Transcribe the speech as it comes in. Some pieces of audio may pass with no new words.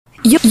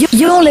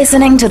You're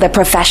listening to The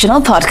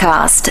Professional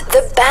Podcast,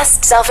 the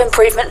best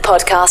self-improvement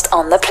podcast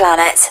on the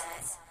planet.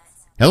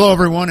 Hello,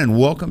 everyone, and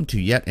welcome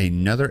to yet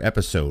another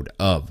episode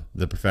of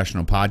The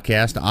Professional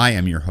Podcast. I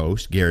am your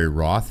host, Gary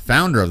Roth,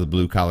 founder of the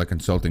Blue Collar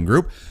Consulting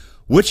Group,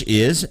 which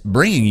is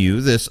bringing you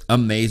this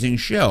amazing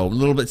show. A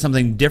little bit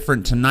something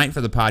different tonight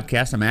for the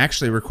podcast. I'm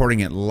actually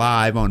recording it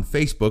live on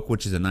Facebook,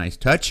 which is a nice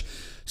touch.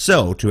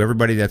 So, to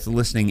everybody that's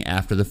listening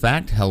after the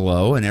fact,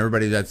 hello, and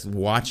everybody that's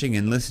watching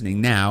and listening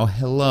now,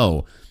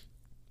 hello.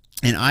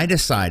 And I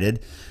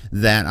decided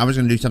that I was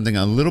going to do something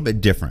a little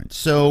bit different.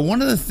 So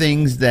one of the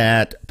things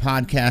that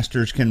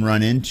podcasters can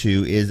run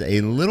into is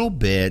a little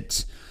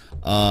bit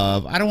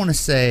of, I don't want to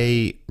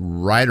say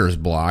writer's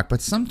block,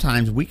 but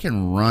sometimes we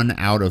can run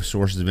out of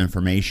sources of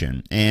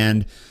information.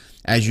 And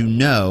as you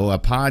know, a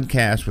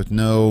podcast with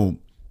no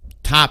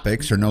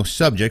topics or no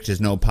subjects is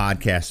no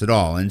podcast at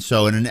all. And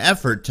so in an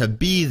effort to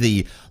be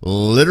the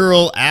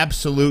literal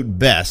absolute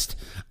best,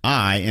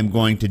 I am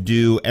going to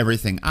do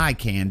everything I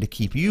can to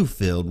keep you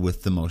filled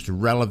with the most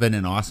relevant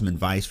and awesome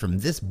advice from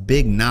this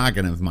big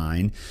noggin of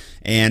mine,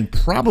 and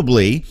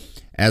probably,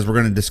 as we're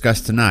going to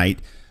discuss tonight,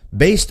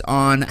 based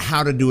on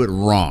how to do it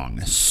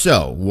wrong.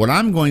 So what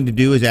I'm going to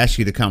do is ask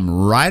you to come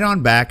right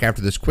on back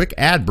after this quick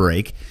ad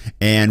break,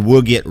 and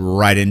we'll get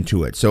right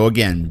into it. So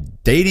again,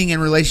 dating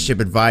and relationship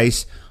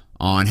advice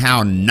on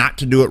how not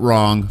to do it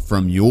wrong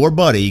from your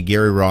buddy,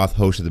 Gary Roth,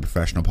 host of the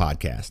Professional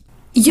Podcast.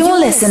 You're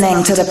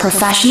listening to The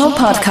Professional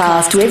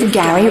Podcast with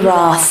Gary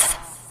Roth.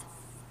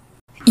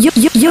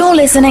 You're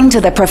listening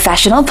to The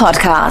Professional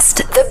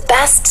Podcast, the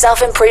best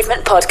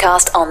self-improvement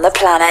podcast on the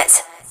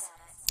planet.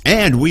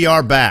 And we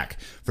are back.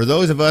 For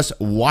those of us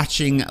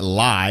watching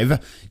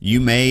live,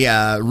 you may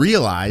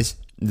realize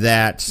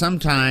that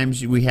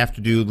sometimes we have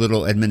to do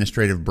little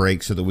administrative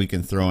breaks so that we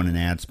can throw in an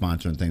ad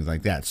sponsor and things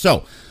like that.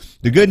 So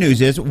the good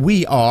news is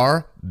we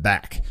are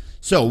back.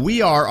 So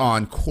we are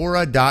on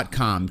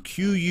Quora.com,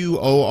 Quora.com,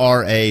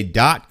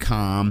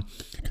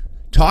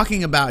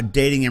 talking about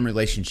dating and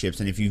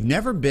relationships. And if you've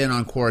never been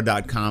on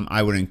Quora.com,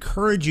 I would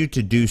encourage you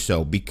to do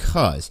so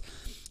because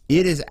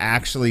it is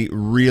actually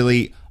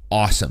really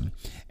awesome.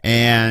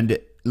 And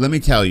let me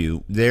tell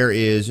you, there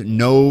is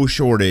no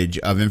shortage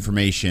of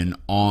information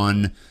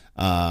on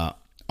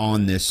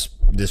this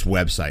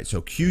website.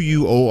 So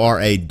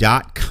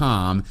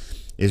Quora.com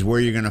is where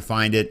you're going to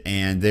find it,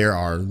 and there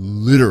are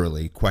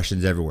literally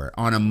questions everywhere.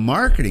 On a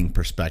marketing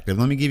perspective,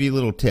 let me give you a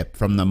little tip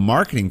from the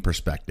marketing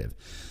perspective.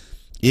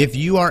 If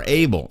you are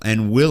able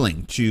and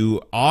willing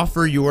to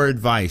offer your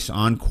advice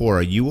on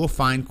Quora, you will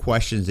find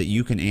questions that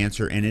you can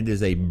answer, and it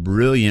is a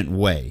brilliant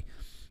way,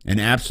 an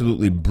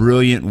absolutely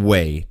brilliant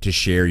way to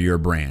share your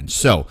brand.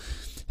 So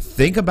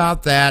think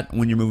about that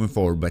when you're moving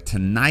forward. But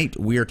tonight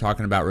we are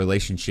talking about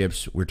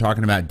relationships, we're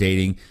talking about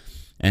dating,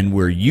 and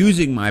we're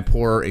using my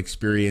poor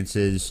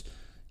experiences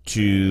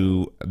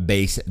to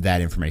base that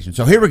information.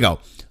 So here we go.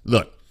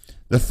 Look,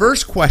 the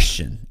first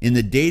question in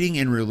the dating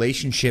and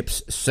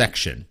relationships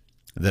section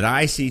that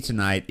I see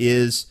tonight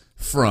is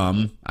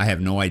from, I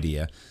have no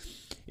idea.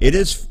 It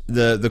is,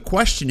 the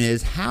question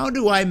is, how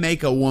do I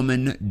make a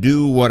woman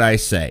do what I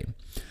say?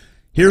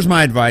 Here's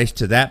my advice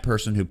to that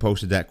person who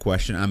posted that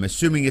question. I'm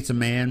assuming it's a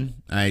man.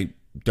 I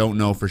don't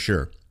know for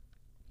sure.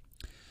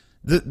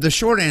 The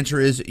short answer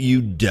is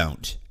you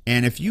don't.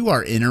 And if you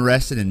are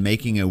interested in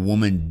making a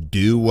woman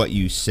do what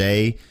you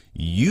say,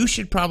 you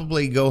should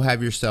probably go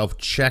have yourself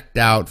checked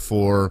out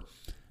for,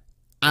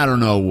 I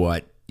don't know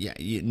what,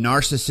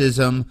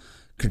 narcissism,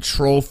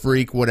 control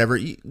freak, whatever.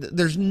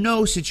 There's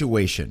no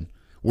situation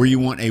where you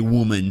want a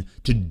woman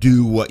to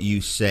do what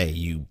you say,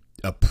 you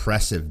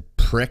oppressive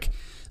prick.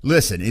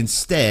 Listen,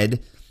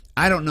 instead,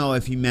 I don't know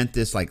if he meant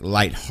this like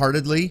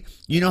lightheartedly.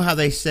 You know how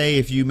they say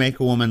if you make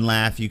a woman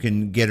laugh, you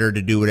can get her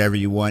to do whatever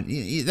you want.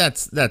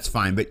 That's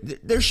fine, but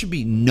there should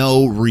be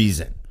no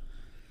reason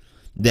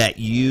that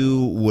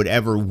you would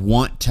ever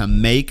want to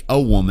make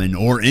a woman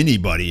or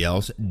anybody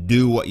else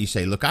do what you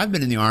say. Look, I've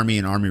been in the Army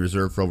and Army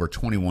Reserve for over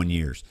 21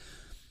 years.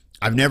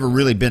 I've never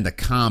really been to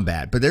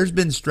combat, but there's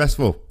been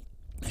stressful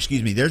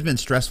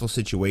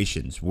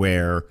situations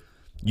where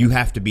you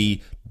have to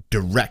be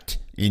direct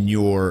in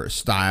your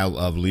style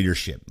of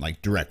leadership,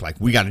 like direct, like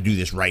we got to do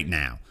this right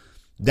now.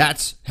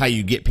 That's how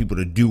you get people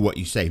to do what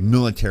you say,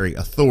 military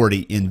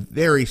authority in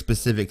very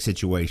specific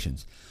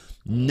situations.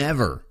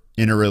 Never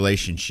in a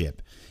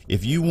relationship.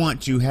 If you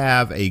want to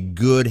have a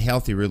good,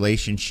 healthy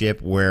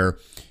relationship where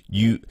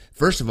you,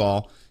 first of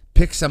all,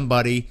 pick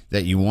somebody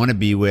that you want to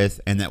be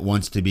with and that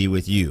wants to be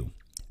with you.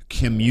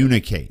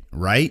 Communicate,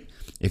 right?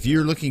 If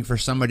you're looking for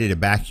somebody to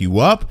back you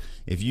up,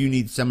 if you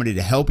need somebody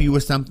to help you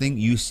with something,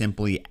 you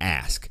simply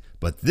ask.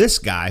 But this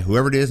guy,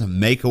 whoever it is,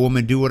 make a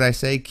woman do what I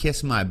say,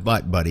 kiss my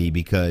butt, buddy,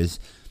 because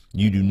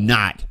you do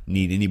not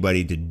need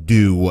anybody to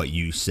do what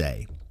you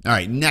say. All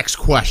right, next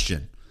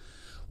question.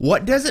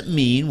 What does it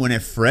mean when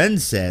a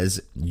friend says,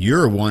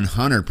 you're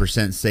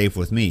 100% safe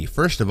with me?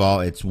 First of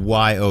all, it's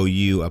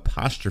Y-O-U''RE,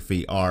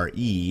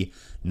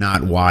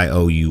 not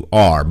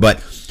Y-O-U-R. But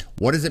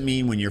what does it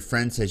mean when your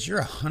friend says,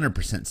 you're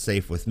 100%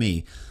 safe with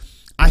me?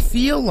 I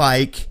feel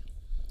like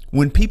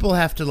when people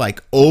have to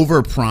like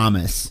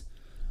overpromise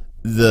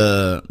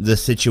the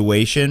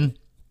situation,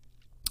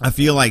 I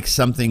feel like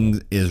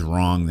something is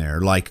wrong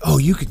there. Like, oh,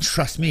 you can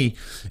trust me.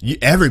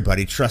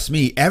 Everybody trusts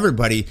me.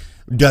 Everybody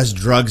does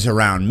drugs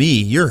around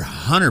me. You're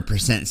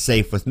 100%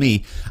 safe with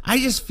me. I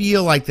just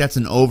feel like that's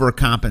an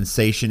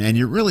overcompensation, and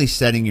you're really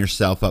setting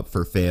yourself up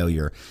for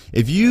failure.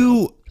 If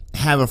you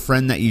have a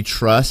friend that you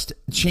trust,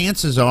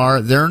 chances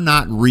are they're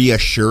not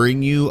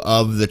reassuring you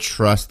of the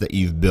trust that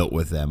you've built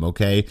with them,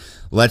 okay?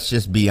 Let's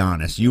just be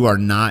honest. You are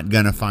not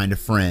going to find a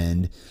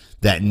friend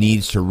that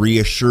needs to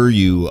reassure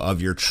you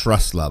of your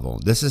trust level.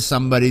 This is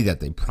somebody that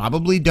they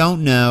probably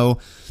don't know.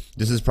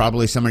 This is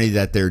probably somebody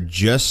that they're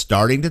just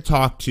starting to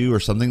talk to or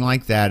something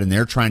like that, and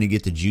they're trying to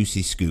get the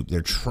juicy scoop.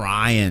 They're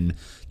trying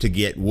to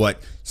get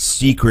what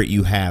secret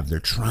you have. They're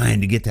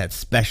trying to get that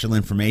special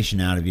information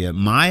out of you.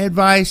 My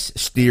advice,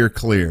 steer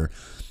clear.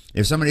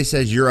 If somebody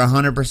says you're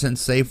 100%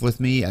 safe with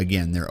me,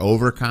 again, they're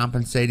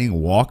overcompensating.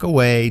 Walk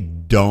away.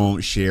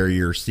 Don't share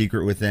your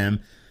secret with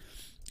them,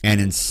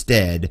 and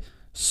instead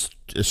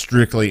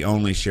strictly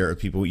only share it with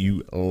people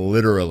you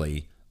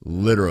literally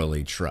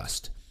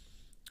trust.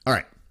 All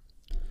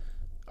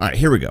right,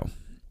 here we go.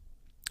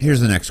 Here's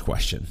the next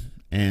question,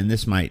 and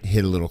this might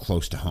hit a little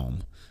close to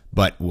home,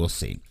 but we'll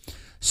see.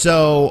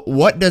 So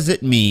what does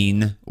it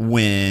mean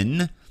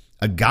when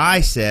a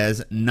guy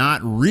says,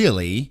 not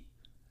really,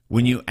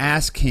 when you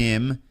ask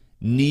him,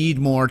 need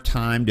more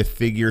time to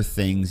figure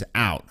things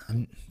out?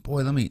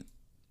 Boy,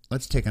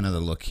 let's take another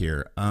look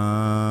here.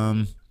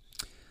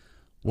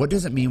 What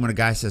does it mean when a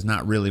guy says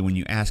not really when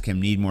you ask him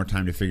need more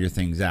time to figure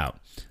things out?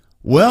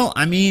 Well,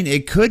 I mean,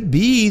 it could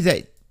be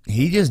that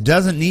he just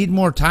doesn't need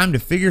more time to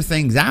figure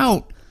things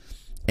out,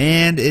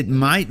 and it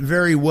might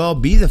very well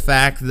be the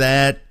fact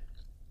that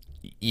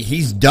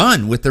he's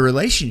done with the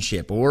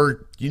relationship,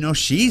 or,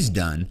 she's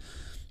done.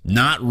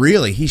 Not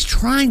really. He's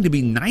trying to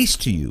be nice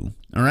to you,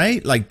 all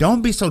right? Like,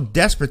 don't be so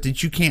desperate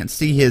that you can't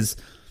see his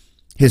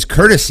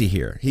courtesy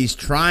here. He's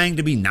trying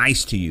to be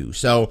nice to you.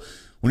 So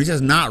when he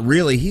says not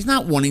really, he's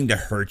not wanting to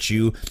hurt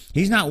you.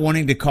 He's not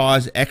wanting to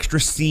cause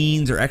extra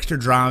scenes or extra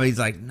drama. He's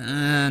like,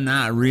 nah,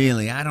 not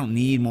really. I don't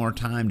need more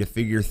time to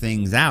figure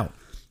things out.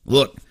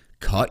 Look,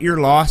 cut your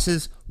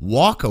losses.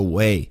 Walk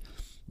away.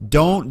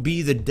 Don't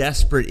be the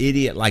desperate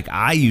idiot like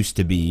I used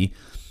to be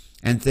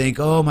and think,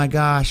 oh my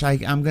gosh,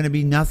 I'm going to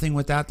be nothing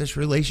without this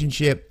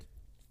relationship.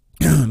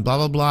 Blah,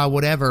 blah, blah,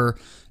 whatever.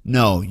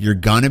 No, you're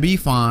going to be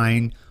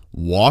fine.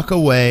 Walk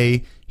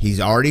away. He's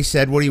already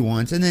said what he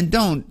wants, and then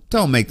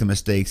don't make the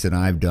mistakes that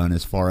I've done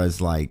as far as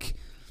like,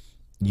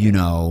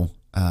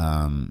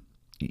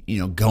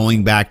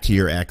 going back to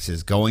your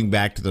exes, going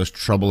back to those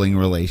troubling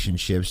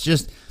relationships.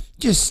 Just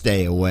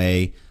stay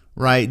away,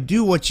 right?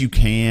 Do what you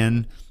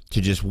can to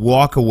just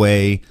walk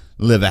away,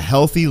 live a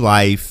healthy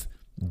life,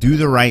 do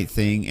the right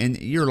thing, and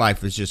your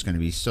life is just going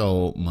to be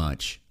so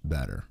much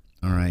better.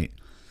 All right.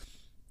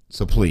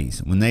 So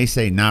please, when they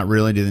say not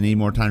really, do they need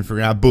more time to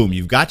figure it out? Boom,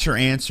 you've got your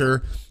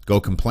answer. Go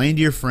complain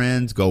to your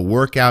friends. Go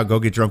work out. Go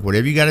get drunk.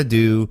 Whatever you got to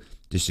do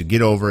just to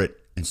get over it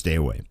and stay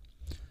away.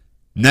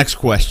 Next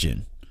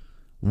question.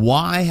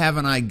 Why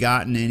haven't I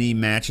gotten any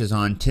matches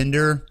on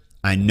Tinder?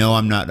 I know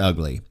I'm not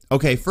ugly.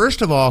 Okay,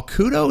 first of all,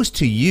 kudos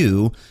to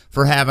you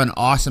for having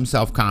awesome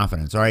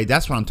self-confidence. All right,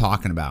 that's what I'm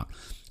talking about.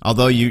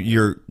 Although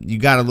you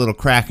got a little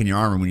crack in your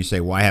armor when you say,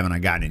 why haven't I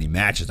gotten any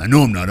matches? I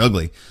know I'm not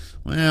ugly.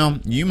 Well,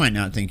 you might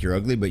not think you're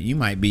ugly, but you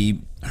might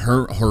be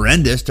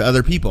horrendous to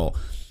other people.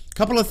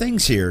 Couple of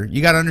things here.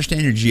 You got to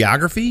understand your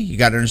geography. You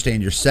got to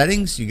understand your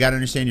settings. You got to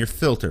understand your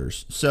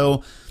filters.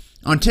 So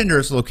on Tinder,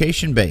 it's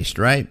location-based,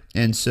 right?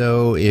 And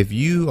so if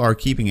you are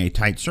keeping a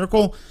tight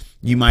circle,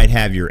 you might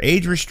have your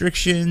age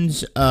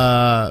restrictions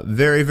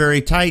very,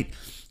 very tight.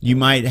 You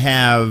might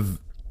have,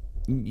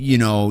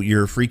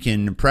 your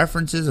freaking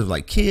preferences of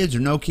like kids or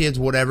no kids,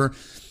 whatever.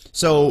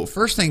 So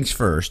first things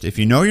first, if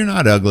you know you're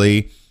not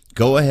ugly,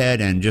 go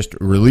ahead and just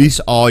release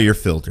all your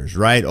filters,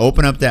 right?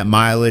 Open up that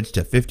mileage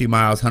to 50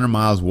 miles, 100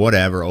 miles,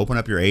 whatever. Open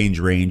up your age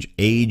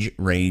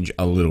range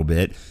a little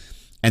bit,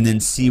 and then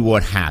see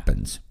what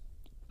happens.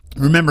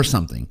 Remember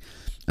something.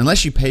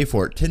 Unless you pay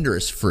for it, Tinder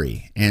is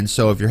free. And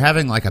so if you're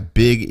having like a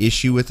big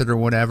issue with it or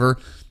whatever,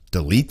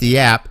 delete the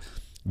app.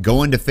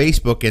 Go into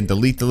Facebook and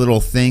delete the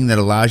little thing that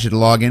allows you to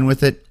log in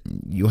with it.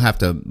 You'll have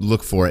to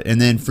look for it. And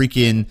then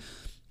freaking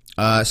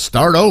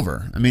start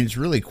over. I mean, it's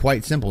really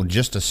quite simple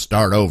just to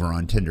start over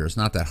on Tinder. It's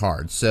not that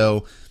hard.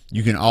 So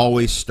you can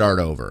always start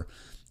over.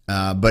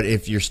 But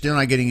if you're still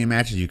not getting any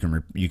matches, you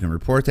can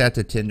report that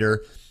to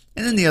Tinder.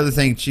 And then the other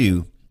thing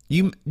too,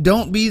 you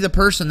don't be the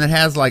person that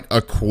has like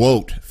a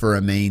quote for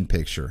a main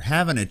picture.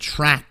 Have an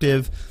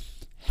attractive,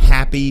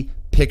 happy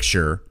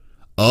picture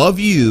of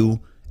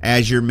you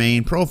as your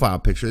main profile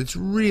picture. It's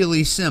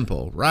really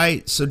simple,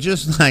 right? So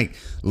just like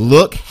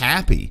look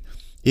happy.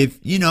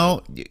 If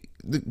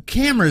the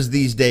cameras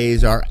these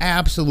days are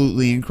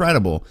absolutely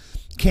incredible.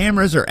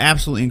 Cameras are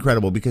absolutely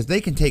incredible because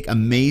they can take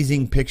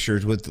amazing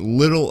pictures with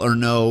little or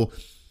no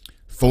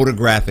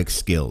photographic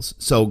skills.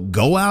 So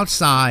go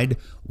outside,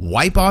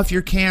 wipe off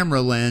your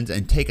camera lens,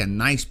 and take a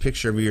nice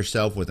picture of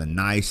yourself with a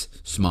nice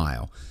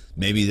smile.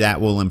 Maybe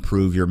that will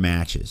improve your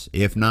matches.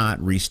 If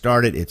not,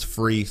 restart it. It's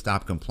free.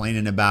 Stop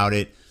complaining about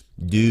it.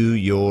 Do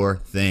your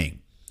thing.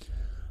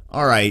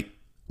 All right,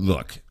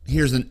 look.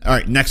 All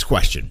right, next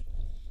question.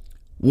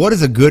 What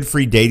is a good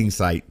free dating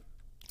site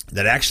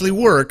that actually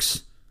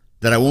works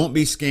that I won't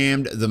be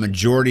scammed the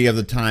majority of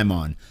the time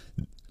on?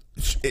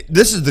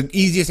 This is the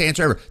easiest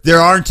answer ever. There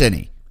aren't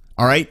any.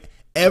 All right?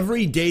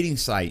 Every dating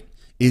site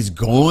is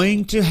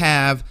going to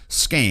have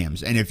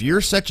scams. And if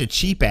you're such a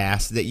cheap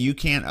ass that you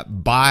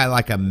can't buy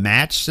like a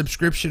Match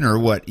subscription or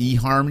what,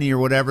 eHarmony or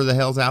whatever the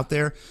hell's out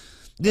there,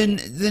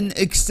 then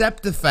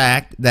accept the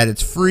fact that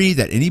it's free,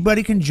 that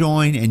anybody can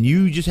join, and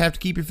you just have to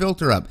keep your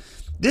filter up.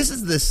 This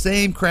is the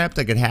same crap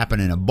that could happen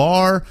in a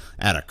bar,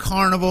 at a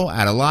carnival,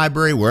 at a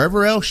library,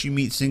 wherever else you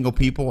meet single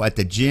people, at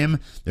the gym.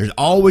 There's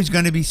always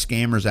going to be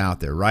scammers out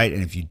there, right?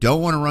 And if you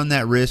don't want to run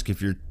that risk,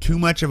 if you're too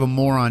much of a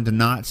moron to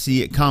not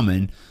see it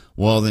coming,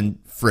 well then,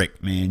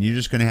 frick, man, you're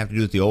just going to have to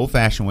do it the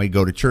old-fashioned way.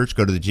 Go to church,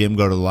 go to the gym,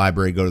 go to the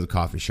library, go to the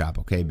coffee shop,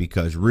 okay?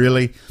 Because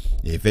really,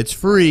 if it's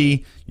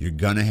free, you're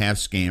going to have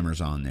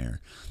scammers on there.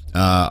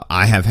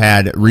 I have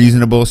had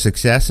reasonable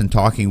success in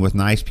talking with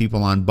nice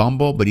people on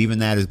Bumble, but even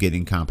that is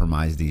getting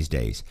compromised these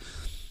days.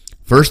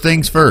 First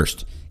things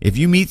first, if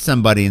you meet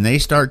somebody and they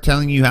start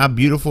telling you how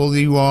beautiful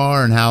you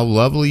are and how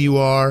lovely you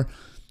are,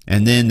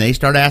 and then they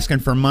start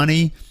asking for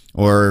money,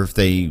 or if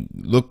they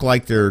look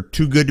like they're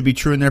too good to be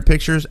true in their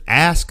pictures,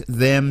 ask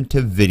them to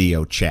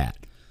video chat.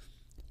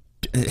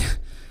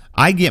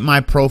 I get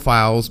my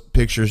profiles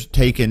pictures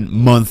taken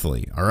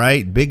monthly, all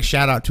right? Big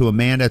shout out to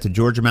Amanda at the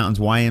Georgia Mountains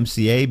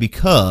YMCA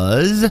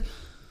because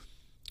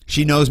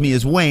she knows me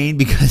as Wayne,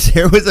 because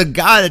there was a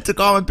guy that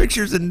took all my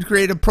pictures and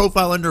created a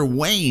profile under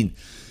Wayne,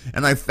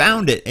 and I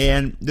found it.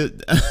 And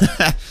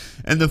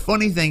and the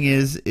funny thing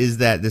is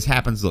that this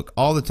happens, look,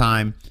 all the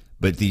time,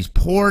 but these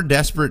poor,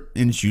 desperate,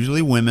 and it's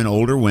usually women,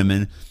 older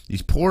women,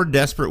 these poor,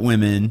 desperate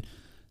women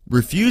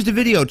refuse to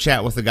video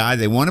chat with the guy.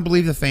 They want to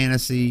believe the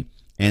fantasy,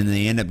 and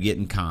they end up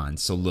getting conned.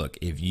 So look,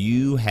 if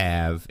you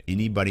have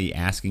anybody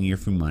asking you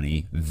for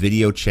money,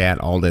 video chat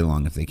all day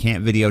long. If they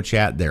can't video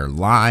chat, they're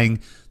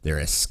lying. They're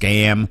a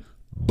scam.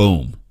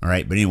 Boom. All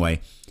right. But anyway,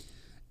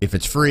 if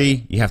it's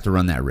free, you have to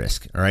run that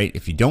risk. All right.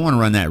 If you don't want to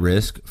run that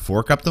risk,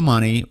 fork up the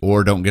money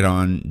or don't get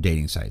on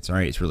dating sites. All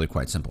right. It's really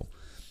quite simple.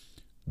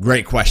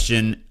 Great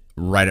question.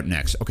 Right up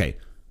next. Okay.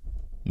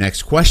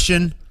 Next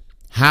question.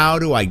 How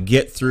do I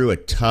get through a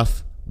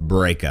tough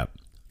breakup?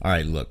 All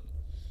right. Look.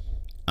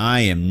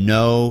 I am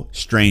no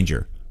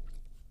stranger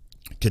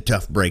to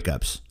tough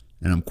breakups,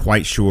 and I'm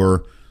quite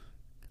sure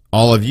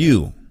all of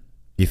you,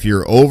 if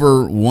you're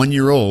over 1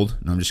 year old,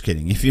 no, I'm just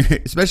kidding,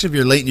 especially if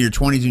you're late in your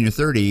 20s and your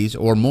 30s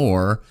or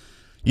more,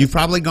 you've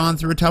probably gone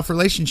through a tough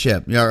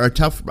relationship or a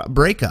tough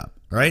breakup,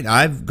 right?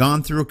 I've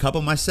gone through a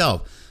couple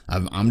myself.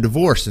 I'm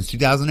divorced since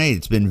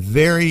 2008.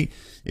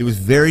 It was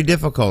very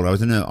difficult. I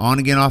was in an on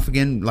again, off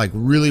again, like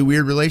really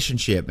weird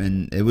relationship,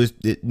 and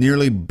it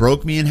nearly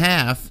broke me in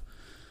half.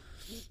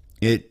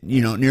 It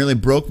nearly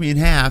broke me in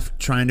half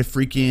trying to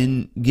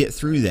freaking get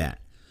through that.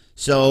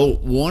 So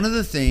one of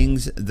the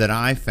things that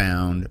I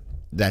found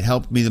that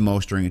helped me the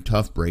most during a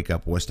tough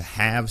breakup was to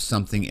have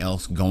something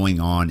else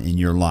going on in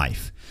your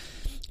life.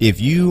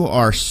 If you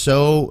are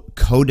so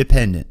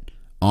codependent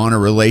on a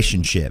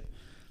relationship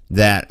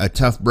that a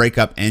tough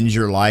breakup ends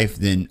your life,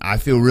 then I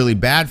feel really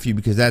bad for you,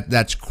 because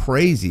that's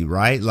crazy,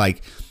 right?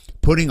 Like,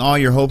 putting all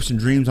your hopes and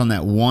dreams on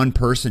that one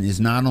person is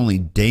not only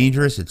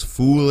dangerous, it's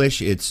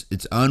foolish, it's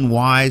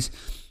unwise,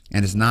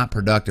 and it's not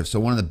productive.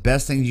 So one of the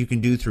best things you can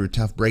do through a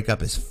tough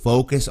breakup is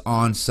focus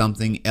on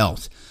something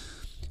else.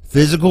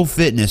 Physical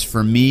fitness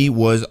for me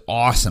was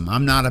awesome.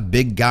 I'm not a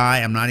big guy.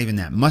 I'm not even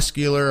that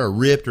muscular or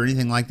ripped or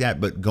anything like that,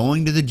 but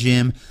going to the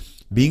gym,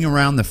 being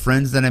around the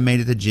friends that I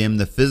made at the gym,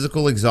 the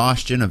physical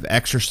exhaustion of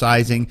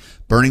exercising,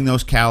 burning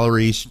those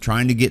calories,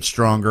 trying to get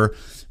stronger,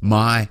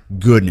 my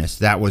goodness,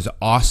 that was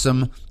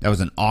awesome. That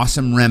was an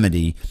awesome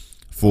remedy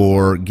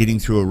for getting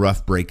through a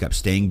rough breakup.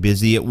 Staying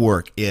busy at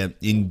work,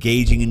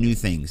 engaging in new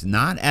things,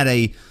 not at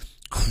a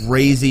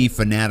crazy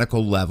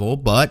fanatical level,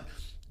 but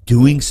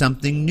doing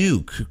something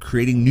new,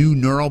 creating new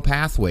neural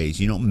pathways,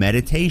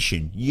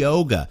 meditation,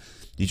 yoga.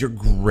 These are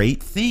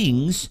great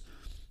things.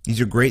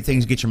 These are great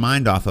things to get your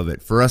mind off of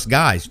it. For us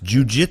guys,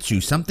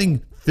 jujitsu,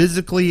 something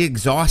physically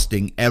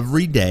exhausting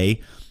every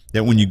day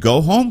that when you go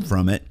home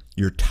from it,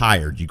 you're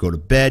tired. You go to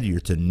bed,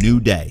 it's a new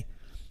day.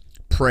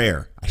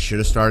 Prayer. I should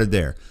have started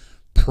there.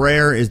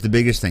 Prayer is the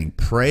biggest thing.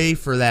 Pray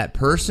for that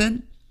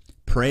person.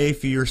 Pray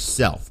for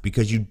yourself,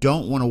 because you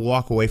don't want to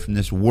walk away from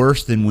this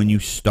worse than when you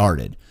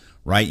started,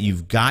 right?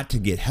 You've got to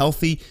get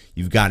healthy.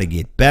 You've got to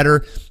get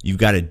better. You've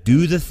got to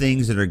do the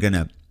things that are going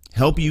to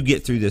help you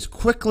get through this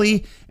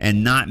quickly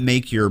and not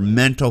make your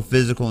mental,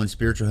 physical, and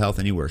spiritual health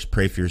any worse.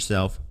 Pray for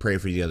yourself. Pray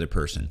for the other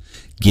person.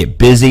 Get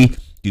busy.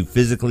 Do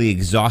physically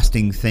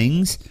exhausting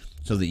things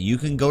so that you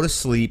can go to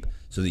sleep,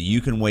 so that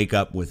you can wake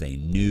up with a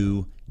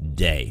new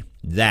day.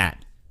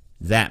 That,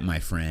 my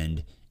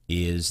friend,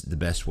 is the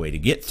best way to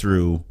get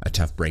through a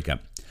tough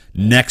breakup.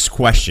 Next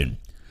question.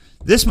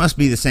 This must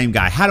be the same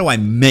guy. How do I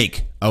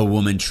make a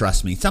woman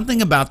trust me?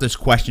 Something about this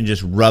question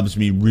just rubs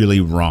me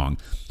really wrong.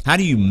 How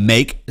do you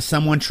make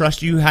someone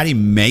trust you? How do you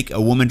make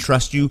a woman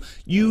trust you?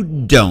 You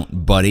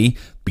don't, buddy,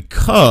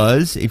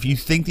 because if you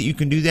think that you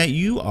can do that,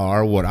 you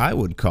are what I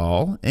would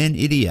call an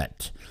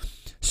idiot.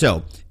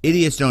 So,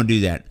 idiots don't do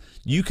that.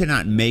 You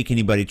cannot make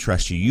anybody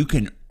trust you. You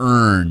can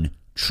earn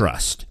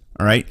trust,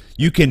 all right?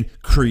 You can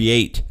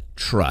create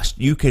trust.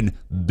 You can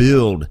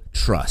build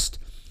trust.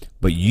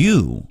 But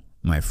you,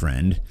 my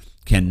friend,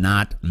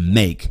 cannot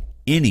make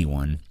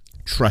anyone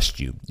trust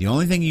you. The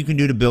only thing you can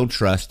do to build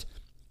trust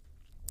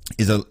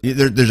is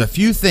there's a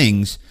few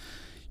things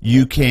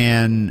you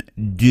can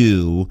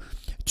do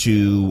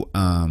to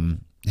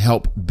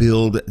help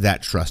build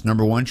that trust.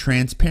 Number one,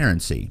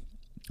 transparency.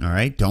 All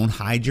right, don't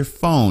hide your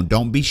phone.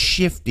 Don't be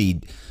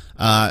shifty.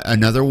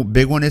 Another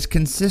big one is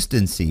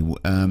consistency.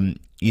 The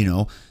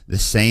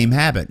same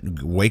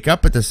habit. Wake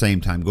up at the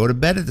same time. Go to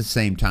bed at the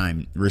same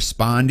time.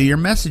 Respond to your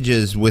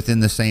messages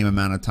within the same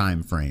amount of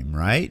time frame,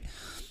 right?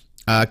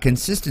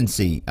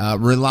 Consistency.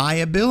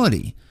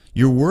 Reliability.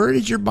 Your word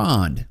is your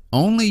bond.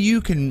 Only you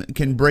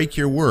can break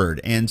your word.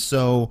 And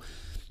so,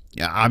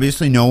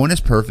 obviously, no one is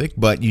perfect,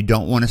 but you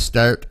don't want to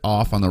start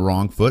off on the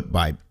wrong foot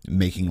by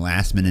making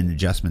last-minute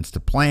adjustments to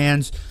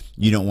plans.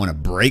 You don't want to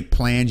break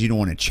plans. You don't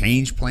want to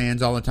change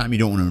plans all the time. You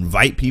don't want to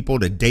invite people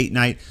to date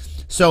night.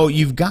 So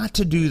you've got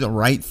to do the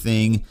right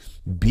thing.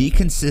 Be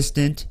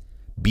consistent,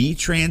 be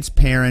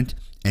transparent,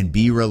 and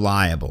be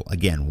reliable.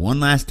 Again, one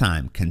last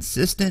time,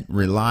 consistent,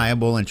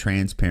 reliable, and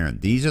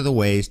transparent. These are the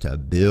ways to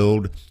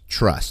build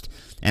trust.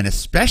 And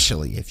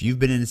especially if you've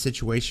been in a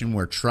situation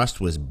where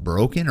trust was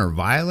broken or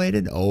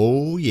violated,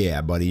 oh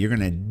yeah, buddy, you're going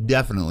to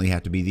definitely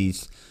have to be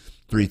these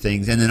three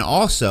things. And then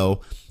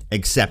also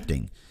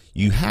accepting.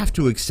 You have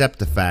to accept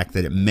the fact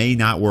that it may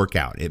not work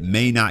out. It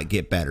may not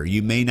get better.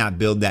 You may not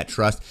build that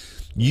trust.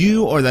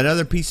 You or that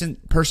other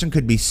person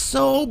could be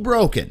so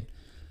broken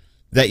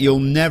that you'll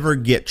never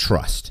get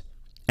trust.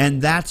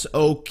 And that's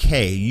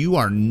okay. You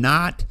are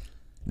not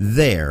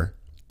there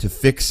to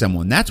fix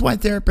someone. That's why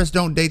therapists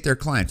don't date their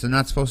clients. They're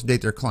not supposed to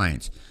date their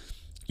clients.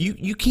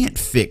 You can't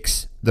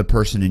fix the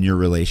person in your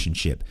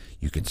relationship.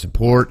 You can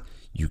support,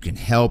 you can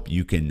help,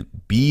 you can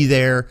be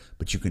there,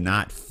 but you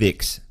cannot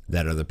fix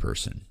that other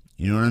person.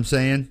 You know what I'm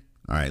saying?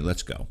 All right,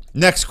 let's go.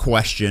 Next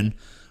question.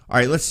 All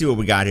right, let's see what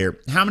we got here.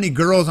 How many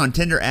girls on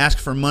Tinder ask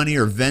for money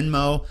or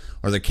Venmo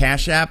or the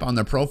Cash App on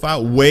their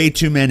profile? Way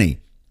too many.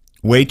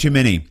 Way too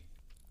many.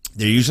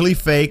 They're usually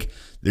fake.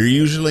 They're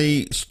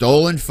usually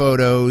stolen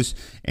photos,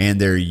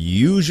 and they're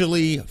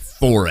usually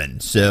foreign.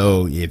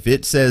 So if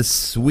it says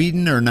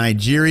Sweden or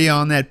Nigeria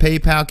on that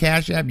PayPal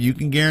Cash App, you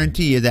can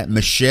guarantee you that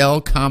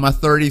Michelle,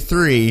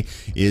 33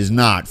 is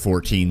not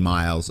 14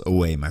 miles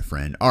away, my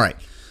friend. All right.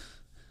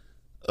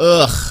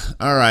 All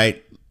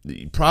right.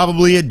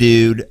 Probably a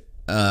dude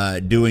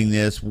doing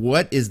this.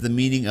 What is the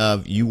meaning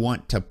of you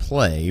want to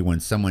play when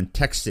someone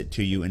texts it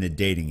to you in a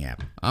dating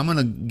app? I'm going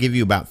to give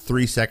you about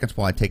 3 seconds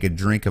while I take a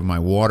drink of my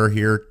water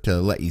here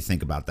to let you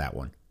think about that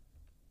one.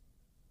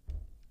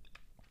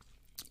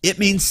 It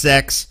means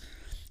sex.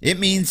 It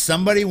means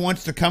somebody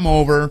wants to come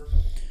over,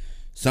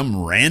 some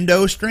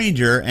rando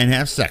stranger, and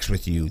have sex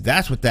with you.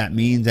 That's what that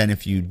means. And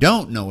if you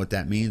don't know what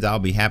that means, I'll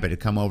be happy to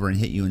come over and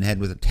hit you in the head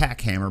with a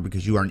tack hammer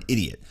because you are an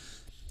idiot.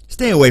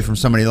 Stay away from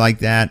somebody like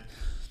that.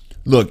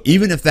 Look,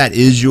 even if that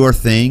is your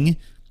thing,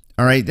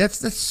 all right,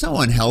 that's so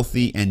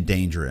unhealthy and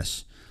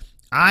dangerous.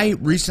 I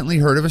recently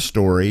heard of a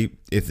story.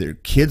 If there are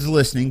kids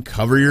listening,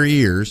 cover your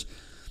ears.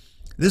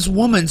 This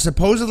woman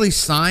supposedly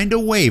signed a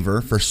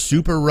waiver for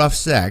super rough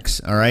sex,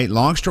 all right?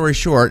 Long story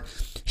short,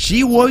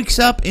 she wakes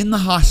up in the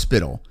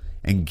hospital,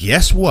 and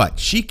guess what?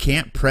 She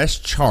can't press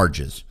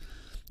charges,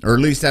 or at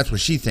least that's what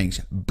she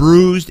thinks.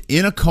 Bruised,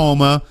 in a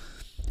coma,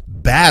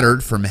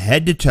 battered from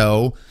head to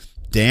toe,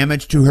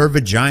 damage to her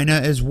vagina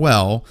as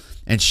well,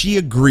 and she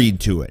agreed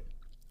to it.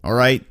 All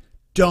right?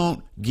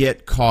 Don't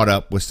get caught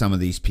up with some of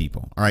these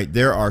people. All right?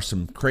 There are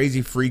some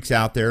crazy freaks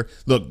out there.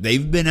 Look,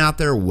 they've been out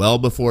there well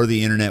before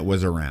the internet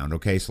was around,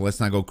 okay? So let's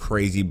not go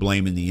crazy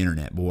blaming the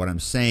internet. But what I'm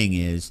saying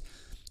is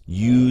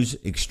use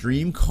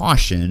extreme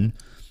caution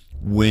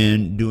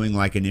when doing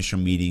like initial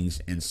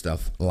meetings and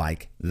stuff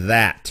like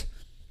that.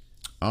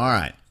 All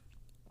right.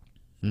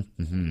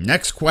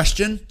 Next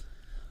question.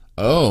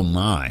 Oh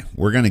my,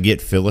 we're going to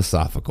get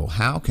philosophical.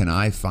 How can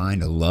I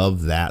find a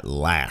love that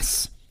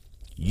lasts?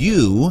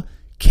 You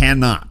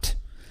cannot.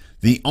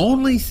 The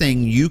only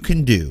thing you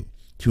can do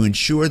to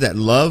ensure that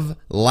love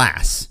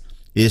lasts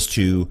is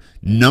to,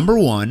 number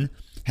one,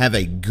 have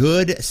a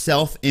good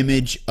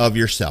self-image of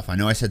yourself. I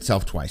know I said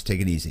self twice. Take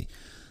it easy.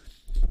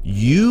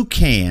 You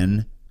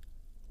can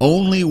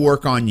only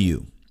work on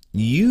you.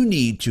 You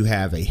need to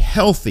have a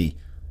healthy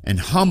and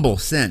humble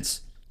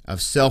sense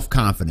of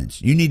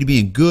self-confidence. You need to be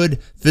in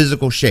good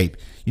physical shape.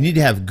 You need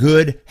to have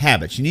good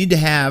habits. You need to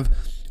have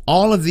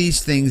all of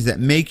these things that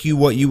make you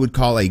what you would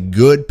call a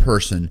good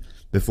person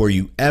before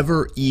you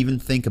ever even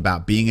think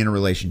about being in a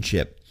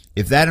relationship.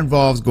 If that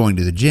involves going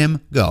to the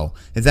gym, go.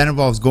 If that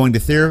involves going to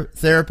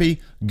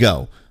therapy,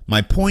 go.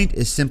 My point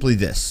is simply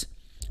this.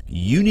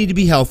 You need to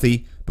be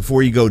healthy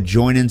before you go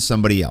join in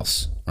somebody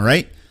else. All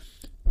right?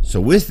 So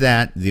with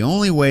that, the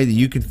only way that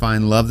you can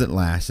find love that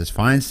lasts is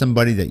find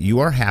somebody that you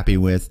are happy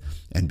with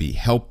and be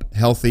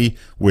healthy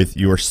with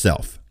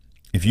yourself.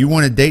 If you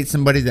want to date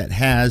somebody that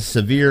has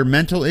severe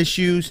mental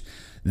issues,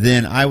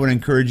 then I would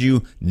encourage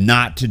you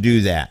not to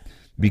do that,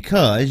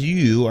 because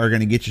you are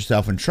going to get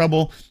yourself in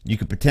trouble. You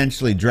could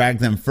potentially drag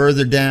them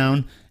further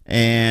down,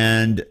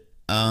 and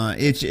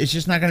it's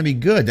just not going to be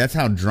good. That's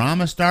how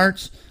drama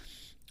starts.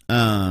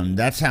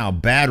 That's how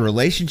bad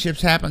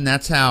relationships happen.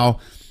 That's how,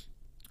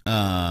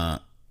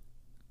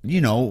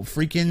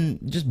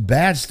 freaking just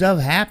bad stuff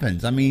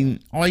happens. I mean,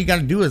 all you got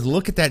to do is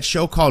look at that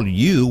show called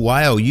You,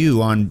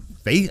 on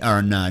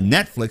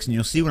Netflix, and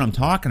you'll see what I'm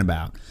talking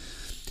about.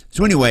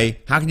 So anyway,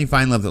 how can you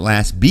find love that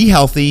lasts? Be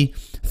healthy.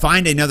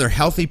 Find another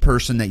healthy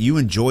person that you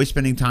enjoy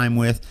spending time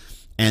with,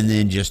 and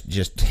then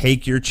just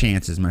take your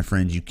chances, my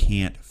friends. You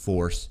can't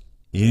force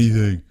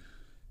anything.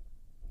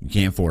 You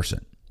can't force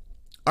it.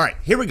 All right,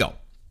 here we go.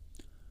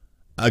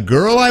 A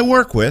girl I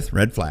work with,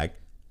 red flag,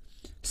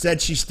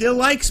 said she still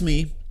likes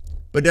me,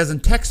 but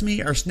doesn't text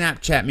me or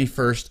Snapchat me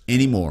first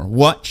anymore.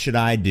 What should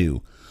I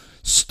do?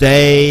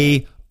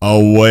 Stay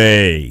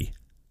away.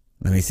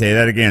 Let me say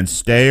that again.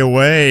 Stay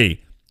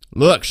away.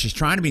 Look, she's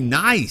trying to be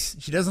nice.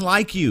 She doesn't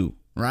like you,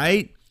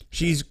 right?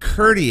 She's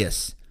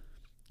courteous.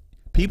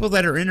 People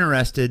that are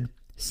interested,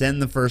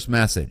 send the first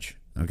message,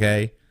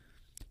 okay?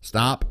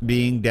 Stop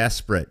being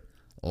desperate.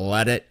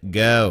 Let it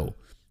go.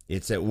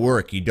 It's at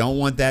work. You don't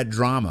want that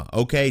drama,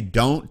 okay?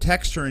 Don't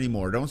text her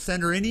anymore. Don't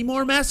send her any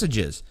more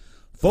messages.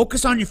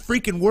 Focus on your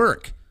freaking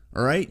work,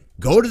 all right?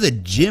 Go to the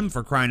gym,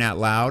 for crying out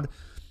loud.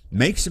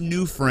 Make some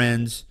new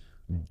friends.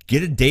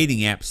 Get a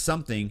dating app,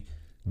 something.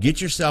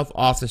 Get yourself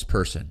off this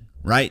person,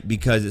 right?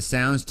 Because it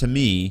sounds to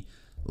me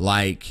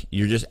like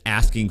you're just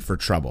asking for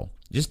trouble.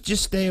 Just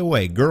stay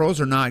away. Girls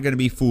are not going to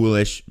be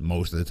foolish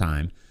most of the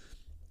time.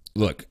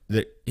 Look,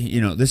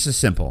 this is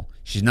simple.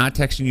 She's not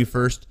texting you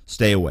first.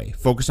 Stay away.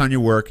 Focus on your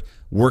work.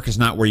 Work is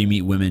not where you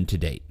meet women to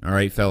date. All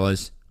right,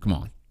 fellas? Come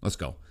on. Let's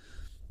go.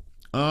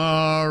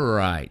 All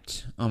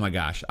right. Oh, my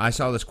gosh. I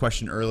saw this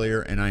question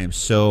earlier, and I am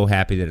so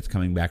happy that it's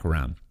coming back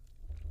around.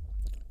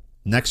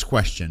 Next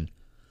question.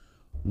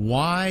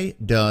 Why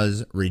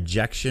does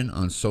rejection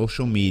on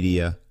social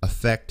media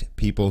affect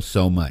people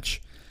so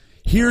much?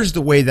 Here's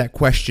the way that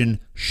question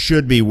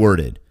should be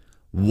worded.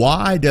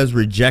 Why does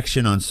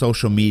rejection on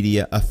social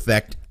media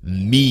affect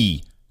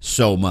me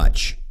so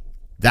much?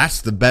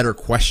 That's the better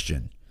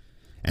question.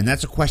 And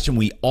that's a question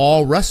we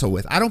all wrestle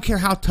with. I don't care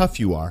how tough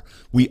you are.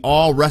 We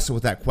all wrestle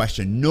with that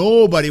question.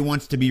 Nobody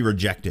wants to be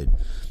rejected.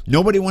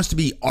 Nobody wants to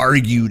be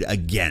argued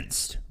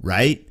against,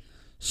 right?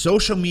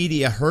 Social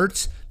media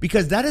hurts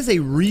because that is a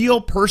real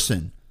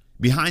person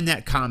behind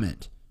that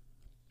comment.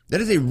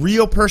 That is a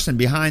real person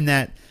behind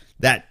that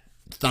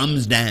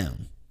thumbs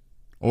down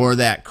or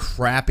that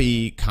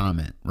crappy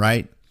comment,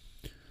 right?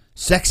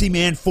 Sexy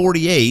man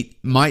 48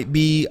 might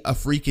be a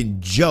freaking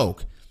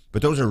joke,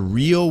 but those are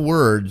real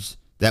words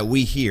that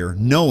we hear,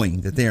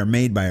 knowing that they are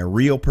made by a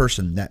real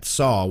person that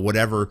saw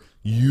whatever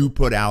you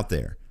put out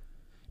there.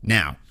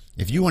 Now,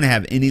 if you want to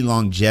have any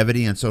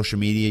longevity on social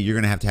media, you're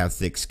going to have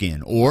thick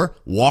skin or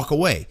walk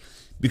away,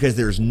 because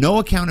there's no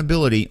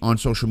accountability on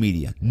social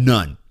media.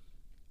 None.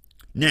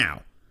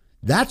 Now,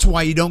 that's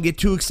why you don't get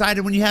too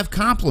excited when you have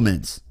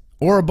compliments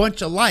or a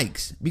bunch of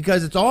likes,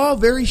 because it's all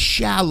very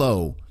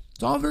shallow.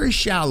 It's all very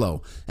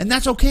shallow. And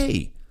that's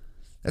okay.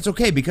 That's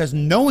okay, because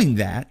knowing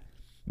that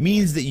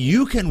means that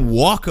you can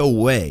walk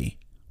away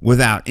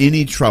without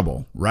any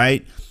trouble,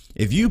 right?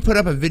 If you put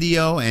up a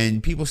video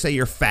and people say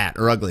you're fat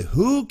or ugly,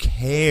 who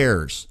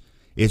cares?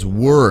 It's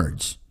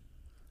words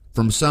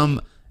from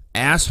some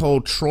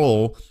asshole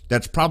troll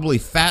that's probably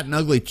fat and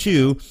ugly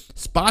too,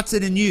 spots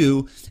it in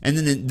you, and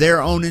then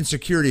their own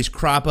insecurities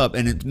crop up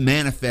and it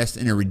manifests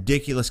in a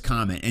ridiculous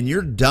comment. And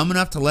you're dumb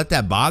enough to let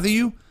that bother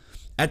you?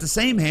 At the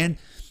same hand,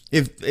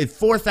 if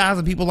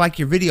 4,000 people like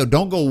your video,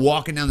 don't go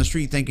walking down the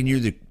street thinking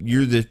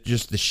you're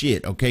just the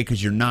shit, okay?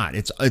 Because you're not.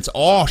 It's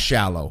all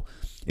shallow.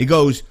 It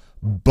goes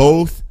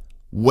both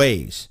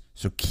ways.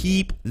 So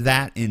keep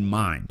that in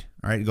mind.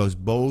 All right, it goes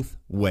both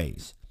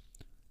ways.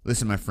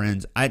 Listen, my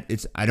friends, I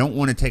don't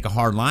want to take a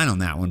hard line on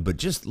that one, but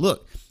just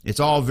look,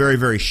 it's all very,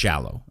 very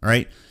shallow. All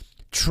right,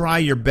 try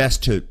your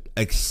best to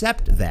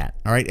accept that.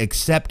 All right,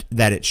 accept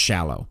that it's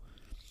shallow,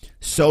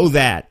 so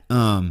that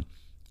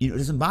it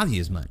doesn't bother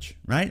you as much,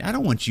 right? I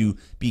don't want you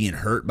being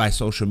hurt by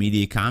social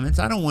media comments.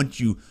 I don't want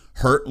you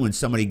hurt when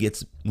somebody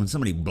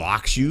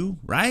blocks you,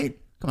 right?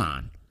 Come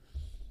on.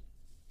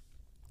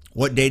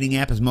 What dating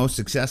app is most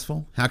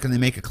successful? How can they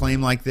make a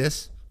claim like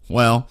this?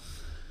 Well,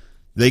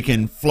 they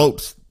can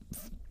float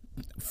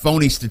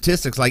phony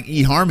statistics like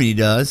eHarmony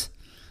does,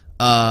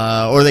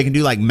 or they can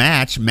do like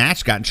Match.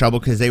 Match got in trouble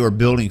because they were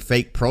building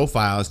fake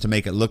profiles to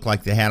make it look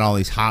like they had all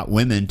these hot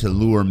women to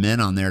lure men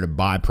on there to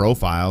buy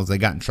profiles. They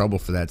got in trouble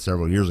for that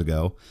several years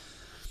ago.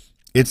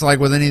 it's like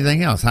with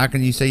anything else. How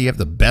can you say you have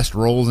the best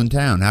rolls in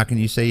town? How can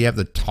you say you have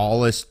the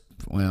tallest,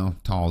 well,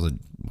 tall is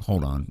a,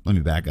 hold on, let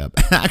me back up.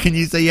 How can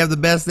you say you have the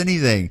best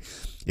anything?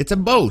 It's a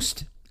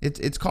boast.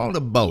 It's called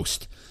a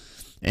boast.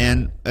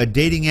 And a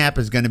dating app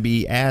is going to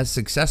be as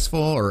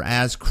successful or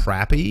as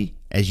crappy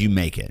as you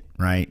make it,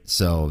 right?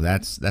 So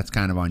that's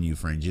kind of on you,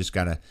 friends. You just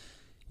got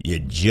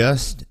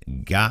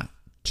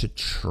to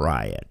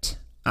try it.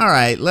 All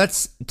right,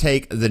 let's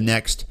take the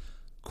next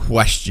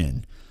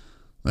question.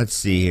 Let's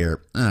see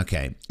here.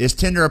 Okay, is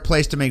Tinder a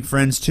place to make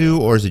friends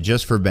too, or is it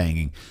just for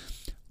banging?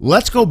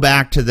 Let's go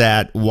back to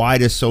that why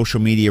does social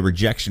media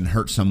rejection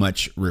hurt so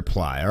much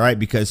reply, all right?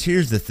 Because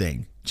here's the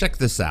thing. Check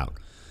this out.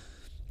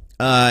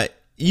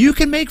 You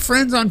can make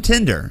friends on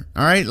Tinder,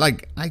 all right?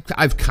 Like,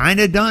 I've kind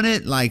of done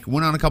it. Like,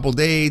 went on a couple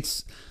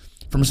dates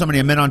from somebody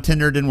I met on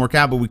Tinder. Didn't work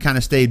out, but we kind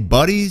of stayed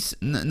buddies.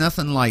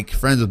 Nothing like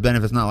friends with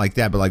benefits, not like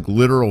that, but like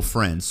literal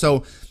friends.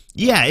 So,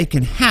 yeah, it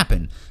can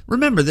happen.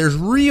 Remember, there's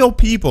real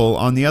people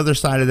on the other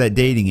side of that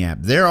dating app.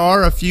 There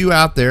are a few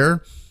out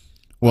there.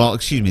 Well,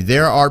 excuse me.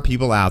 There are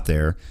people out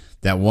there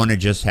that want to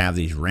just have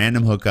these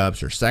random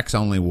hookups or sex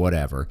only,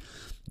 whatever.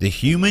 The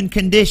human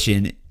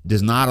condition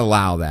does not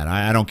allow that.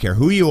 I don't care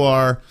who you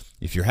are.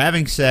 If you're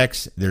having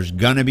sex, there's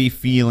going to be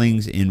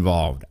feelings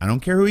involved. I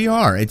don't care who you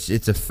are. It's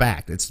a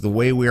fact. It's the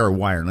way we are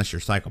wired. Unless you're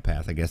a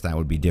psychopath, I guess that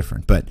would be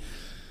different. But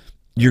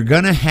you're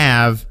going to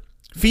have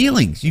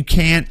feelings. You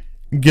can't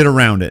get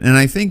around it. And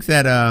I think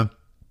that,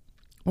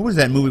 what was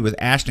that movie with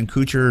Ashton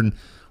Kutcher and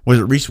was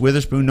it Reese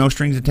Witherspoon, No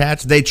Strings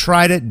Attached? They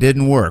tried it,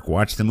 didn't work.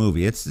 Watch the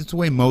movie. It's the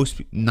way most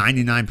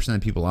 99% of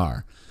people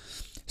are.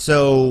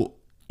 So,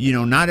 you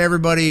know, not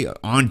everybody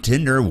on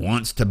Tinder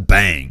wants to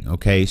bang,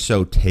 okay?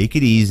 So take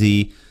it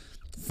easy.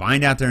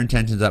 Find out their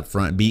intentions up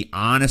front. Be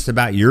honest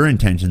about your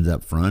intentions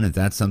up front. If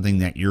that's something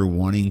that you're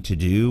wanting to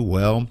do,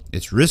 well,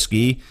 it's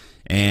risky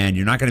and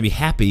you're not going to be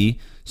happy.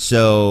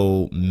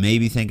 So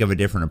maybe think of a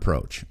different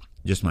approach.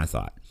 Just my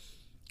thought.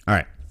 All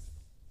right.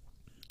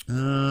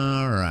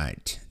 All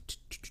right.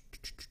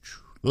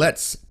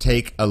 Let's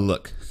take a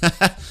look.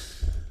 All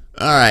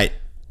right.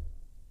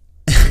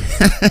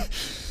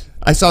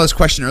 I saw this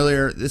question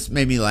earlier. This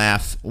made me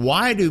laugh.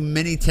 Why do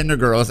many Tinder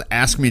girls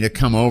ask me to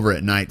come over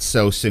at night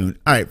so soon?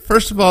 All right.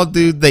 First of all,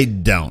 dude, they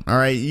don't. All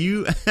right.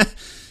 You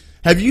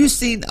have you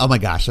seen? Oh my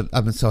gosh,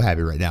 I'm so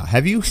happy right now.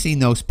 Have you seen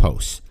those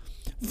posts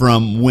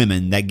from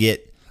women that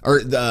get?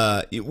 Or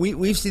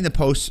we've seen the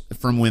posts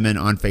from women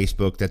on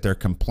Facebook that they're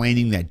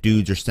complaining that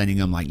dudes are sending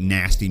them like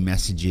nasty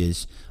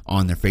messages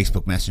on their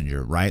Facebook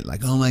Messenger, right?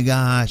 Like, oh my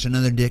gosh,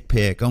 another dick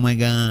pic. Oh my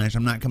gosh,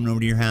 I'm not coming over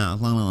to your house.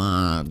 La, la,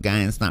 la.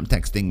 Guys, stop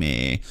texting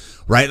me,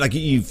 right? Like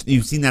you've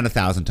seen that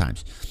 1,000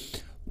 times.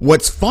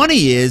 What's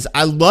funny is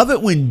I love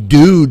it when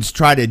dudes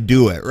try to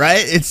do it,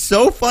 right? It's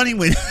so funny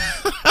when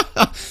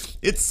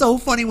it's so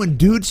funny when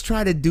dudes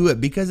try to do it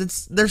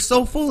because they're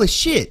so full of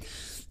shit.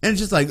 And it's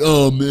just like,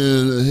 oh,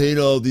 man, I hate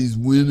all these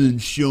women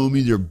showing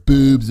me their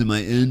boobs in my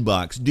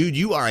inbox. Dude,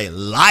 you are a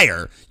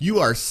liar. You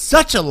are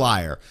such a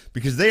liar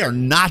because they are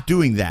not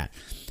doing that.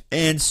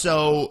 And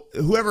so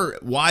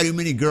why do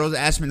many girls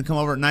ask me to come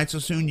over at night so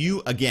soon?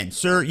 You, again,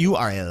 sir, you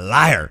are a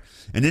liar.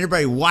 And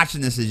everybody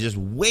watching this is just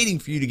waiting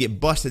for you to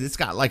get busted. It's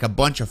got like a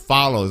bunch of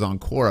follows on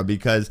Quora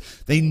because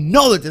they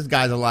know that this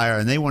guy's a liar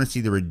and they want to see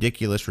the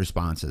ridiculous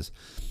responses.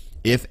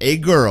 If a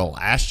girl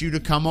asks you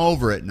to come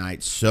over at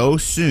night so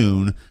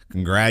soon,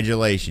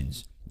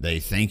 congratulations.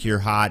 They think you're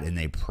hot and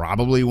they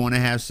probably want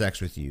to have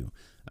sex with you.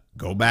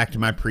 Go back to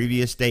my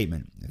previous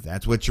statement. If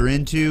that's what you're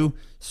into,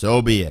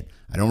 so be it.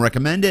 I don't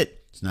recommend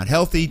it. It's not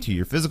healthy to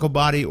your physical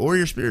body or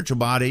your spiritual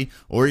body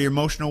or your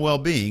emotional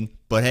well-being.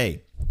 But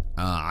hey,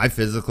 I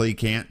physically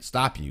can't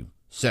stop you.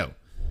 So,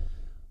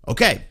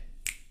 okay.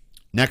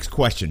 Next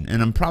question,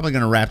 and I'm probably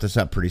going to wrap this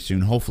up pretty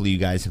soon. Hopefully you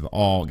guys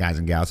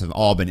and gals, have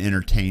all been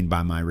entertained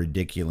by my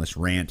ridiculous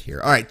rant here.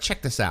 All right,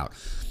 check this out.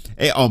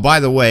 Hey, oh, by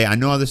the way, I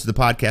know this is the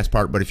podcast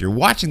part, but if you're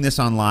watching this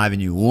on live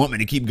and you want me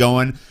to keep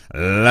going,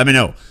 let me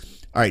know. All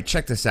right,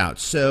 check this out.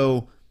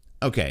 So,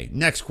 okay,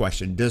 next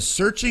question. Does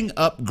searching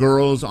up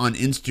girls on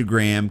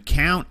Instagram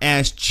count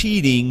as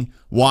cheating?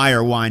 Why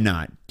or why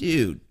not?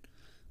 Dude,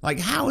 like,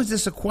 how is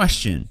this a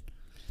question?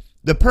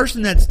 The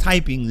person that's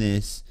typing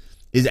this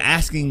is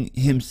asking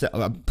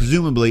himself,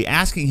 presumably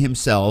asking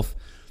himself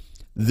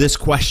this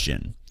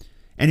question.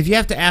 And if you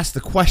have to ask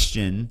the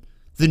question,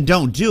 then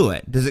don't do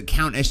it. Does it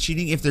count as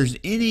cheating? If there's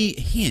any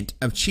hint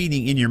of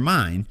cheating in your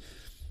mind,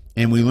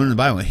 and we learn in the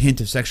Bible a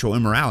hint of sexual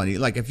immorality,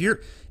 like if you're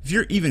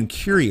even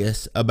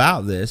curious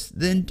about this,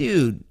 then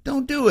dude,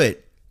 don't do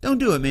it. Don't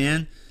do it,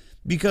 man.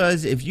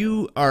 Because if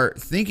you are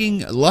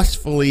thinking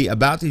lustfully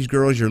about these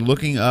girls you're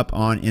looking up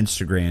on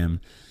Instagram,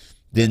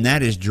 then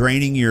that is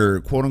draining your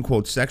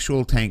quote-unquote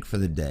sexual tank for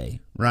the day,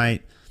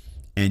 right?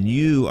 And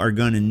you are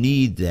going to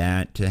need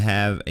that to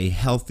have a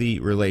healthy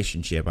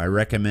relationship. I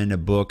recommend a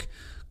book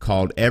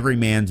called Every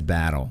Man's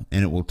Battle,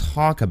 and it will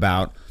talk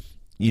about,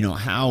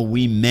 how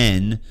we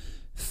men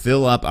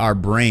fill up our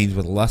brains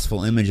with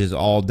lustful images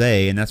all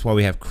day, and that's why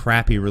we have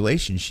crappy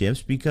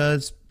relationships,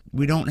 because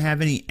we don't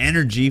have any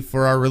energy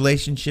for our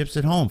relationships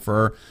at home,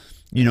 for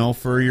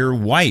for your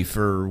wife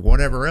or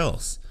whatever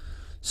else.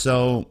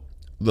 So,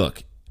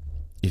 look,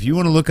 if you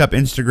want to look up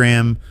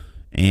Instagram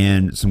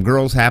and some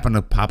girls happen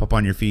to pop up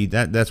on your feed,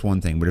 that's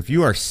one thing. But if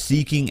you are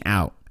seeking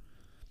out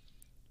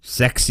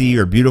sexy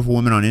or beautiful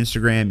women on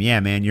Instagram, yeah,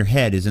 man, your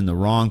head is in the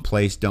wrong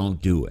place.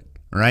 Don't do it,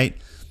 right?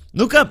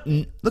 Look up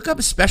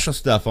special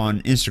stuff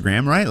on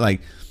Instagram, right?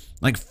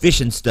 Like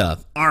fishing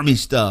stuff, army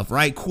stuff,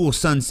 right? Cool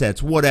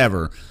sunsets,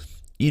 whatever.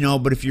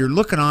 But if you're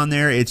looking on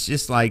there, it's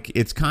just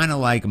it's kind of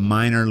like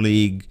minor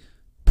league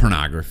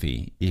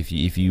pornography. If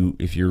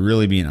you're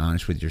really being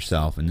honest with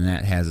yourself, and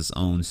that has its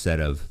own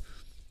set of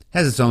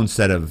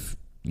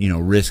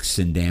risks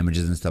and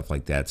damages and stuff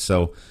like that.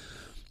 So,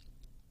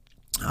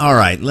 all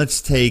right,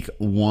 let's take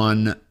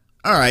one.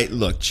 All right,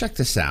 look, check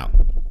this out.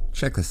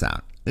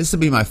 This will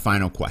be my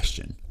final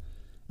question,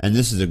 and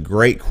this is a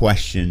great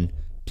question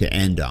to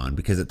end on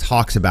because it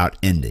talks about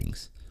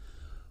endings.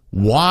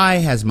 Why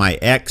has my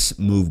ex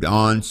moved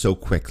on so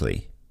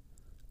quickly?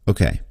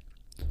 Okay,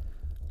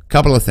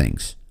 couple of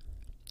things.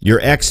 Your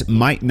ex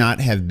might not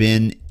have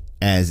been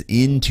as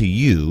into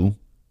you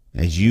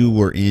as you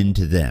were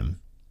into them.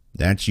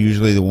 That's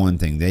usually the one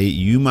thing.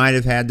 You might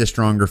have had the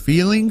stronger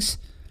feelings.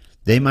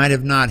 They might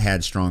have not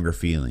had stronger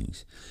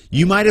feelings.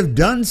 You might have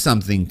done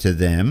something to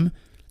them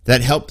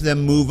that helped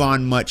them move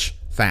on much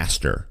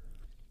faster.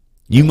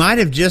 You might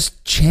have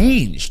just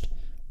changed,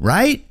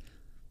 right?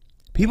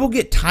 People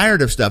get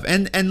tired of stuff.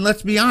 And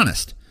let's be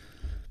honest.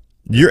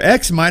 Your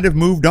ex might have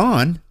moved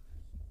on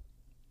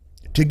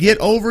to get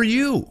over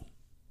you.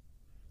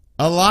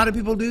 A lot of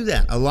people do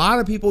that. A lot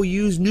of people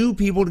use new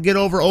people to get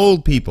over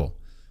old people.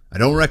 I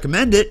don't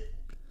recommend it,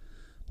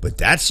 but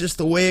that's just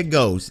the way it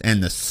goes.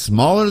 And the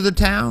smaller the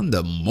town,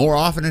 the more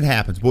often it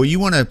happens. Boy, you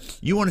want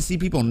to see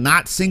people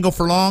not single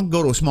for long?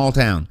 Go to a small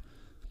town.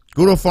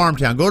 Go to a farm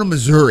town. Go to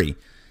Missouri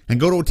and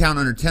go to a town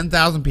under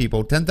 10,000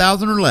 people,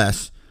 10,000 or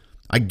less.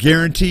 I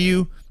guarantee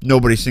you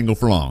nobody's single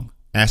for long.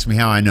 Ask me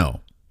how I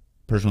know.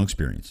 Personal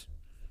experience.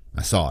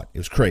 I saw it. It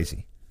was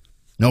crazy.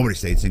 Nobody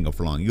stayed single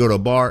for long. You go to a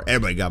bar,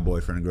 everybody got a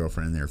boyfriend and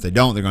girlfriend in there. If they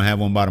don't, they're going to have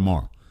one by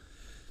tomorrow.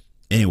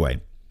 Anyway,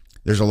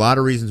 there's a lot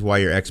of reasons why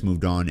your ex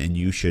moved on, and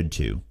you should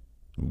too.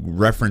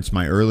 Reference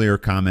my earlier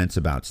comments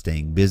about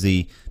staying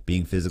busy,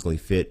 being physically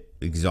fit,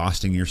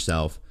 exhausting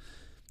yourself,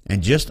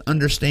 and just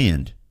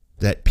understand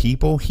that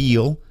people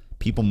heal,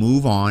 people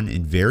move on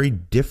in very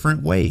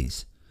different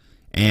ways.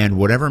 And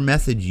whatever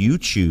method you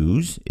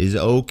choose is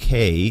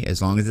okay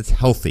as long as it's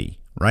healthy,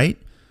 right?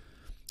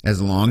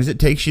 As long as it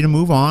takes you to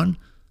move on,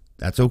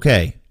 that's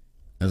okay.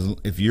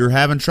 If you're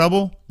having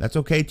trouble, that's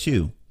okay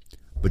too.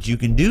 But you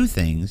can do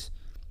things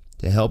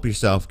to help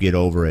yourself get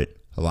over it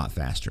a lot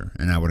faster.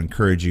 And I would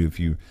encourage you, if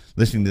you're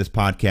listening to this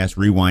podcast,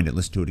 rewind it,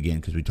 listen to it again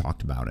because we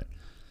talked about it.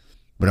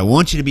 But I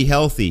want you to be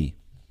healthy.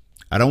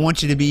 I don't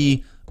want you to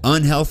be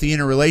unhealthy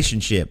in a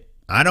relationship.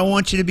 I don't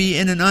want you to be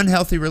in an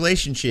unhealthy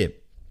relationship.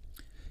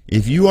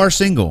 If you are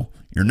single,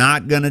 you're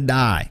not going to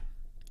die.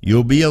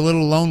 You'll be a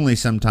little lonely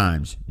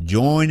sometimes.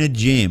 Join a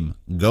gym.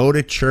 Go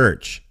to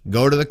church.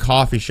 Go to the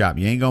coffee shop.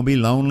 You ain't going to be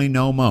lonely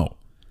no more.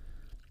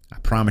 I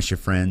promise you,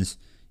 friends,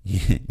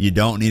 you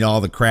don't need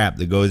all the crap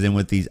that goes in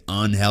with these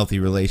unhealthy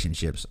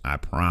relationships. I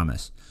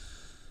promise.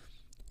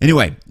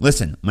 Anyway,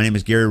 listen, my name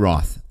is Gary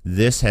Roth.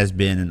 This has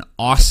been an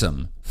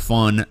awesome,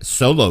 fun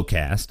solo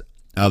cast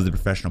of the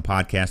Professional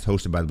Podcast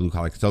hosted by the Blue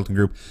Collar Consulting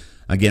Group.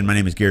 Again, my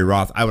name is Gary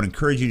Roth. I would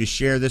encourage you to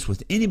share this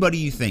with anybody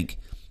you think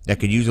that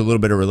could use a little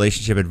bit of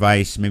relationship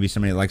advice, maybe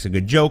somebody that likes a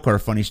good joke or a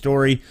funny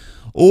story,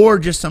 or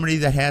just somebody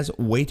that has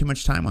way too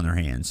much time on their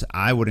hands.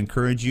 I would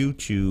encourage you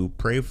to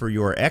pray for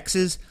your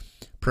exes,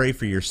 pray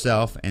for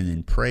yourself, and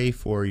then pray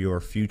for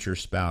your future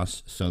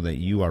spouse so that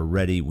you are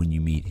ready when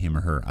you meet him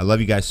or her. I love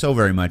you guys so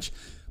very much.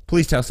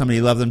 Please tell somebody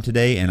you love them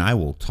today, and I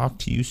will talk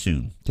to you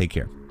soon. Take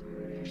care.